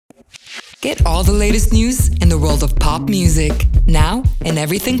Get all the latest news in the world of pop music, now and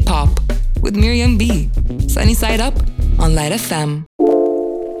everything pop, with Miriam B. Sunny Side Up on Light FM.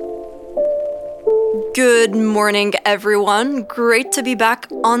 Good morning, everyone. Great to be back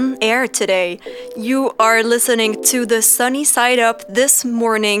on air today. You are listening to the Sunny Side Up this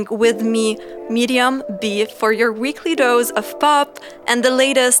morning with me, Miriam B, for your weekly dose of pop and the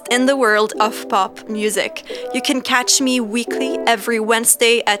latest in the world of pop music. You can catch me weekly every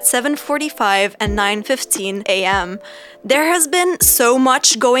Wednesday at 7:45 and 9:15 a.m. There has been so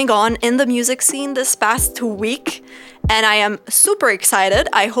much going on in the music scene this past week, and I am super excited.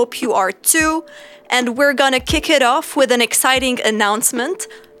 I hope you are too. And we're gonna kick it off with an exciting announcement,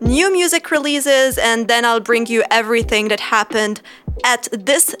 new music releases, and then I'll bring you everything that happened at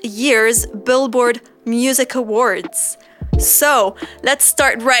this year's Billboard Music Awards. So, let's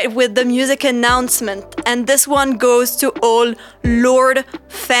start right with the music announcement, and this one goes to all Lorde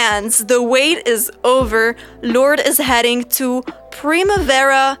fans. The wait is over. Lorde is heading to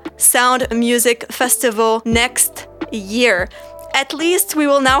Primavera Sound Music Festival next year. At least we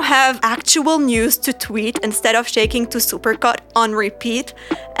will now have actual news to tweet instead of shaking to Supercut on repeat.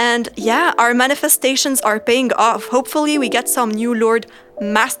 And yeah, our manifestations are paying off. Hopefully we get some new Lorde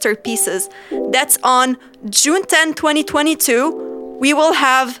masterpieces. That's on June 10, 2022. We will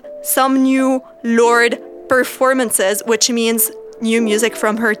have some new Lorde performances, which means new music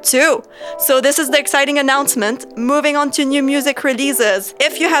from her too. So this is the exciting announcement. Moving on to new music releases.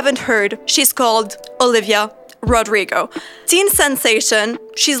 If you haven't heard, she's called Olivia Rodrigo. Teen sensation,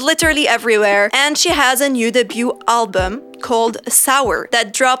 she's literally everywhere, and she has a new debut album called Sour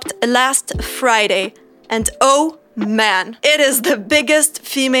that dropped last Friday. And oh man, it is the biggest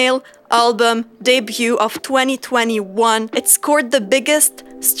female album debut of 2021. It scored the biggest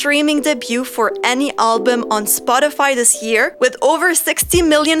streaming debut for any album on Spotify this year, with over 60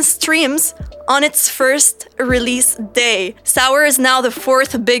 million streams on its first release day. Sour is now the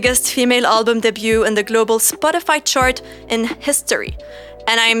fourth biggest female album debut in the global Spotify chart in history.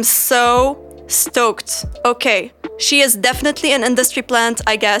 And I'm so stoked. Okay, she is definitely an industry plant,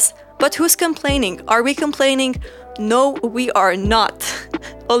 I guess, but who's complaining? Are we complaining? No, we are not.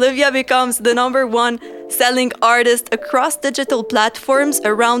 Olivia becomes the #1 selling artist across digital platforms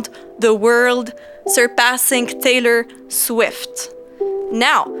around the world, surpassing Taylor Swift.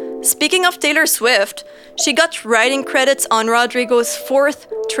 Now, speaking of Taylor Swift, she got writing credits on Rodrigo's fourth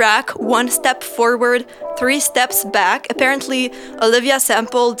track, One Step Forward, Three Steps Back. Apparently, Olivia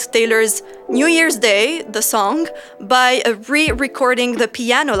sampled Taylor's New Year's Day, the song, by re-recording the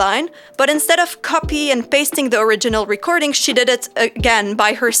piano line, but instead of copy and pasting the original recording, she did it again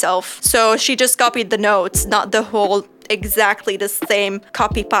by herself. So she just copied the notes, not the whole exactly the same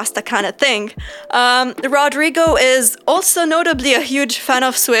copy pasta kind of thing. Rodrigo is also notably a huge fan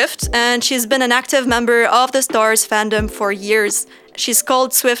of Swift, and she's been an active member of the Stars fandom for years. She's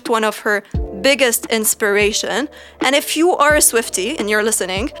called Swift one of her biggest inspiration. And if you are a Swiftie and you're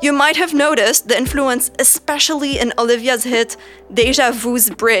listening, you might have noticed the influence, especially in Olivia's hit Deja Vu's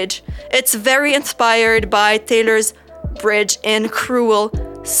Bridge. It's very inspired by Taylor's Bridge in Cruel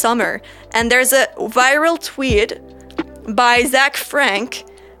Summer. And there's a viral tweet by Zach Frank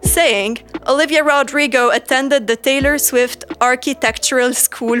saying Olivia Rodrigo attended the Taylor Swift Architectural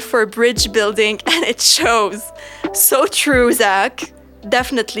School for Bridge Building, and it shows. So true, Zach.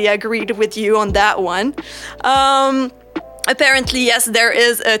 Definitely agreed with you on that one. Apparently, yes, there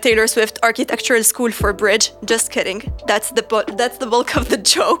is a Taylor Swift Architectural School for Bridge. Just kidding. That's the bulk of the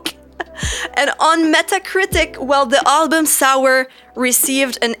joke. And on Metacritic, well, the album Sour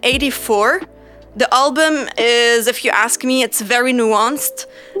received an 84. The album is, if you ask me, it's very nuanced.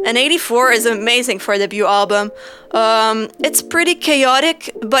 An 84 is amazing for a debut album. It's pretty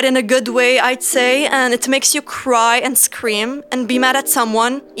chaotic, but in a good way, I'd say, and it makes you cry and scream and be mad at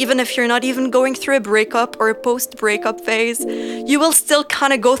someone, even if you're not even going through a breakup or a post-breakup phase. You will still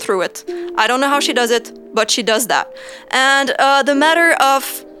kind of go through it. I don't know how she does it, but she does that. And the matter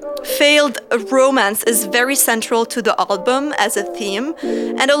of failed romance is very central to the album as a theme.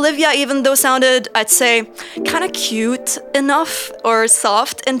 And Olivia, even though sounded, I'd say, kind of cute enough or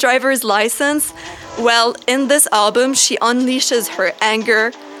soft in Driver's License, well, in this album, she unleashes her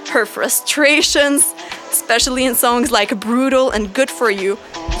anger, her frustrations, especially in songs like Brutal and Good For You.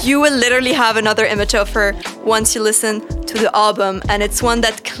 You will literally have another image of her once you listen to the album, and it's one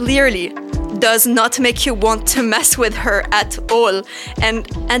that clearly does not make you want to mess with her at all. And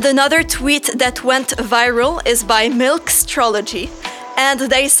another tweet that went viral is by Milkstrology, and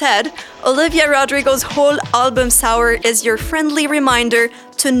they said, Olivia Rodrigo's whole album Sour is your friendly reminder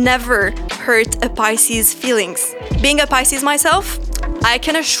to never hurt a Pisces' feelings. Being a Pisces myself, I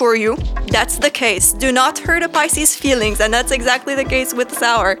can assure you That's the case. Do not hurt a Pisces' feelings, and that's exactly the case with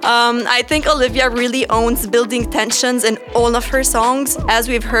Sour. I think Olivia really owns building tensions in all of her songs, as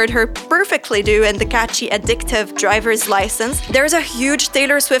we've heard her perfectly do in the catchy, addictive Driver's License. There's a huge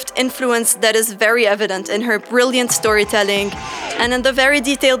Taylor Swift influence that is very evident in her brilliant storytelling and in the very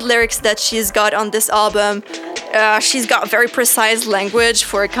detailed lyrics that she's got on this album. She's got very precise language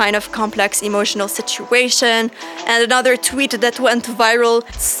for a kind of complex emotional situation. And another tweet that went viral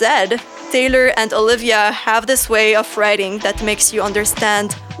said, Taylor and Olivia have this way of writing that makes you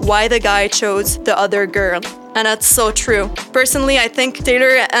understand why the guy chose the other girl. And that's so true. Personally, I think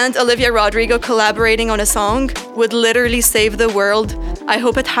Taylor and Olivia Rodrigo collaborating on a song would literally save the world. I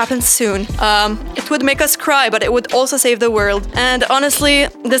hope it happens soon. It would make us cry, but it would also save the world. And honestly,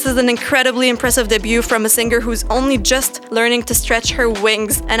 this is an incredibly impressive debut from a singer who's only just learning to stretch her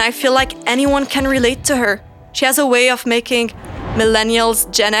wings. And I feel like anyone can relate to her. She has a way of making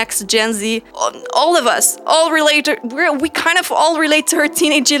millennials, Gen X, Gen Z, all of us, all relate. We kind of all relate to her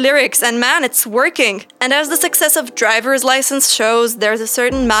teenage lyrics, and man, it's working. And as the success of Driver's License shows, there's a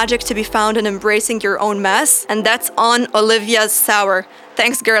certain magic to be found in embracing your own mess, and that's on Olivia's Sour.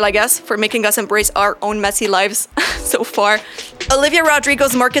 Thanks, girl, I guess, for making us embrace our own messy lives so far. Olivia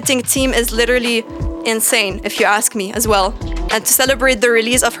Rodrigo's marketing team is literally insane, if you ask me, as well. And to celebrate the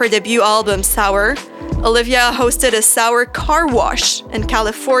release of her debut album, Sour, Olivia hosted a Sour car wash in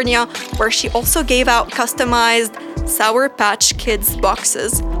California, where she also gave out customized Sour Patch Kids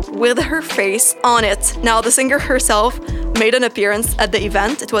boxes with her face on it. Now, the singer herself made an appearance at the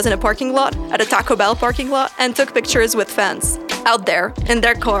event. It was in a parking lot, at a Taco Bell parking lot, and took pictures with fans out there in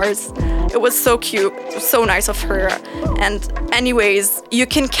their cars. It was so cute, so nice of her. And anyways, you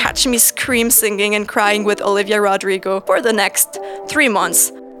can catch me scream singing and crying with Olivia Rodrigo for the next 3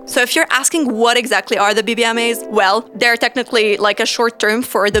 months. So if you're asking what exactly are the BBMAs, well, they're technically like a short term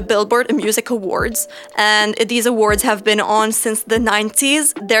for the Billboard Music Awards. And these awards have been on since the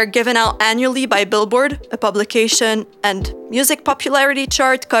 90s. They're given out annually by Billboard, a publication and music popularity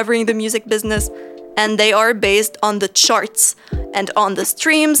chart covering the music business. And they are based on the charts and on the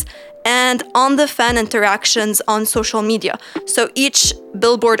streams and on the fan interactions on social media. So each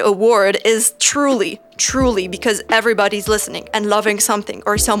Billboard award is truly because everybody's listening and loving something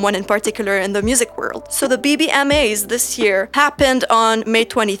or someone in particular in the music world. So the BBMAs this year happened on May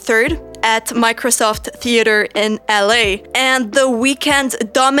 23rd at Microsoft Theater in LA, and The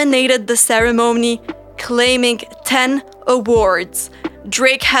Weeknd dominated the ceremony, claiming 10 awards.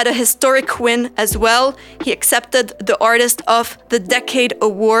 Drake had a historic win as well. He accepted the Artist of the Decade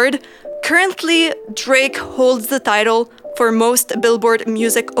award. Currently, Drake holds the title for most Billboard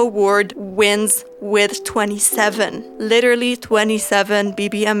Music Award wins with 27. Literally 27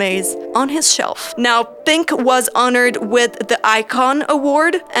 BBMAs on his shelf. Now, Pink was honored with the Icon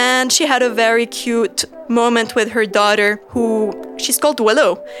Award, and she had a very cute moment with her daughter, who she's called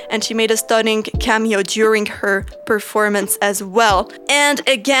Willow, and she made a stunning cameo during her performance as well. And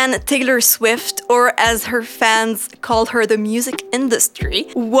again, Taylor Swift, or as her fans call her, the music industry,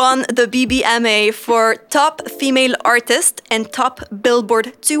 won the BBMA for Top Female Artist and Top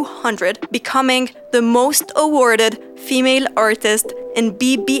Billboard 200, becoming the most awarded female artist in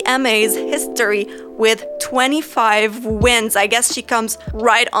BBMA's history with 25 wins. I guess she comes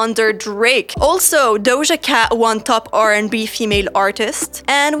right under Drake. Also, Doja Cat won Top R&B Female Artist.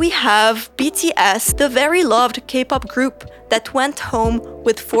 And we have BTS, the very loved K-pop group that went home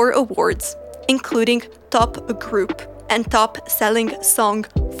with 4 awards, including Top Group and Top Selling Song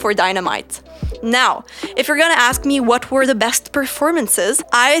for Dynamite. Now, if you're gonna ask me what were the best performances,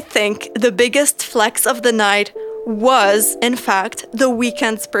 I think the biggest flex of the night was, in fact, The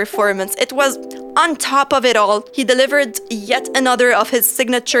Weeknd's performance. It was on top of it all. He delivered yet another of his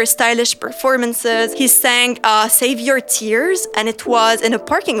signature stylish performances. He sang Save Your Tears, and it was in a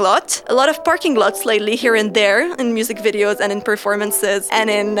parking lot. A lot of parking lots lately here and there in music videos and in performances and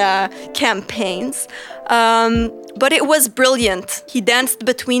in campaigns. But it was brilliant. He danced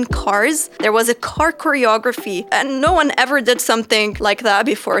between cars. There was a car choreography, and no one ever did something like that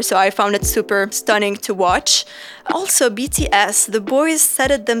before, so I found it super stunning to watch. Also, BTS, the boys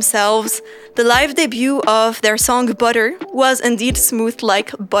said it themselves. The live debut of their song Butter was indeed smooth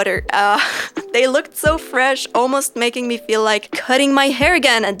like butter. They looked so fresh, almost making me feel like cutting my hair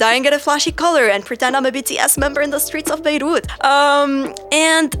again and dyeing it a flashy color and pretend I'm a BTS member in the streets of Beirut.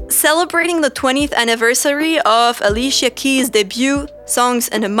 And celebrating the 20th anniversary of Alicia Keys' debut, Songs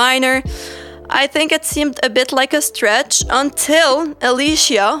in a Minor, I think it seemed a bit like a stretch until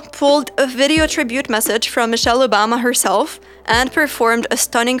Alicia pulled a video tribute message from Michelle Obama herself and performed a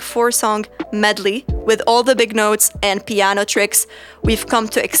stunning 4-song medley with all the big notes and piano tricks we've come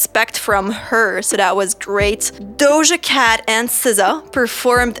to expect from her, so that was great. Doja Cat and SZA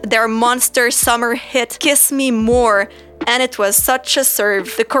performed their monster summer hit Kiss Me More, and it was such a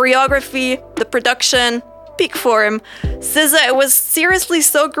serve. The choreography, the production, peak form. SZA, it was seriously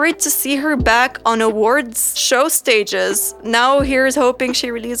so great to see her back on awards show stages. Now here's hoping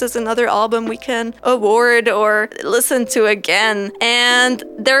she releases another album we can award or listen to again. And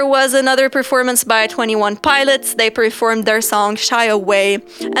there was another performance by 21 Pilots. They performed their song Shy Away.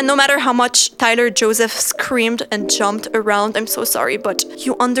 And no matter how much Tyler Joseph screamed and jumped around, I'm so sorry, but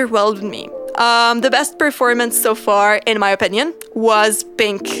you underwhelmed me. The best performance so far, in my opinion, was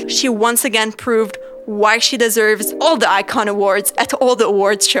Pink. She once again proved why she deserves all the icon awards at all the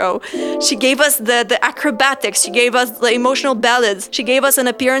awards show. She gave us the acrobatics, she gave us the emotional ballads, she gave us an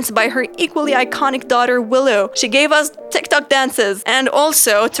appearance by her equally iconic daughter Willow, she gave us TikTok dances, and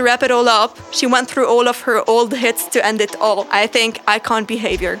also, to wrap it all up, she went through all of her old hits to end it all. I think icon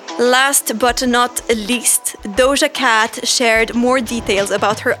behavior. Last but not least, Doja Cat shared more details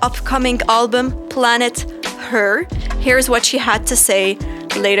about her upcoming album, Planet Her. Here's what she had to say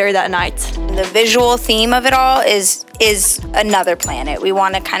later that night. The visual theme of it all is another planet. We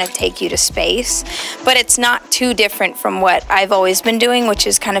want to kind of take you to space, but it's not too different from what I've always been doing, which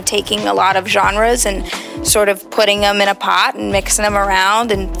is kind of taking a lot of genres and sort of putting them in a pot and mixing them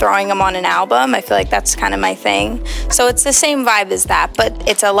around and throwing them on an album. I feel like that's kind of my thing. So it's the same vibe as that, but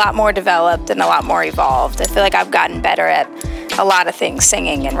it's a lot more developed and a lot more evolved. I feel like I've gotten better at a lot of things,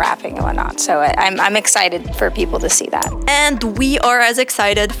 singing and rapping and whatnot. So I'm excited for people to see that. And we are as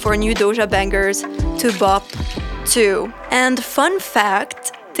excited for new Doja bangers to bop too. And fun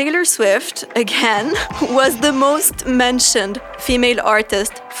fact, Taylor Swift, again, was the most mentioned female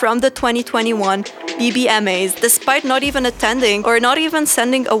artist from the 2021 BBMAs, despite not even attending or not even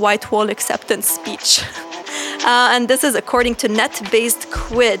sending a white wall acceptance speech. And this is according to net-based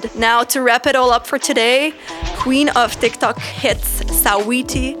Quid. Now, to wrap it all up for today, queen of TikTok hits,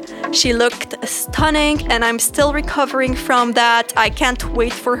 Saweetie. She looked stunning, and I'm still recovering from that. I can't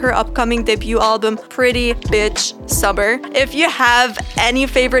wait for her upcoming debut album, Pretty Bitch Summer. If you have any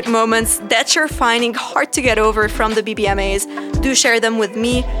favorite moments that you're finding hard to get over from the BBMAs, do share them with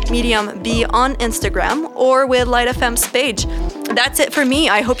me, Medium B, on Instagram, or with Light FM's page. That's it for me.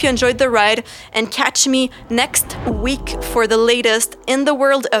 I hope you enjoyed the ride, and catch me next week for the latest in the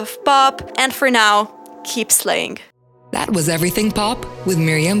world of pop. And for now, keep slaying. That was Everything Pop with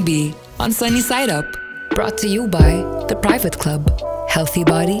Miriam B on Sunny Side Up. Brought to you by The Private Club. Healthy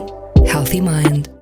body, healthy mind.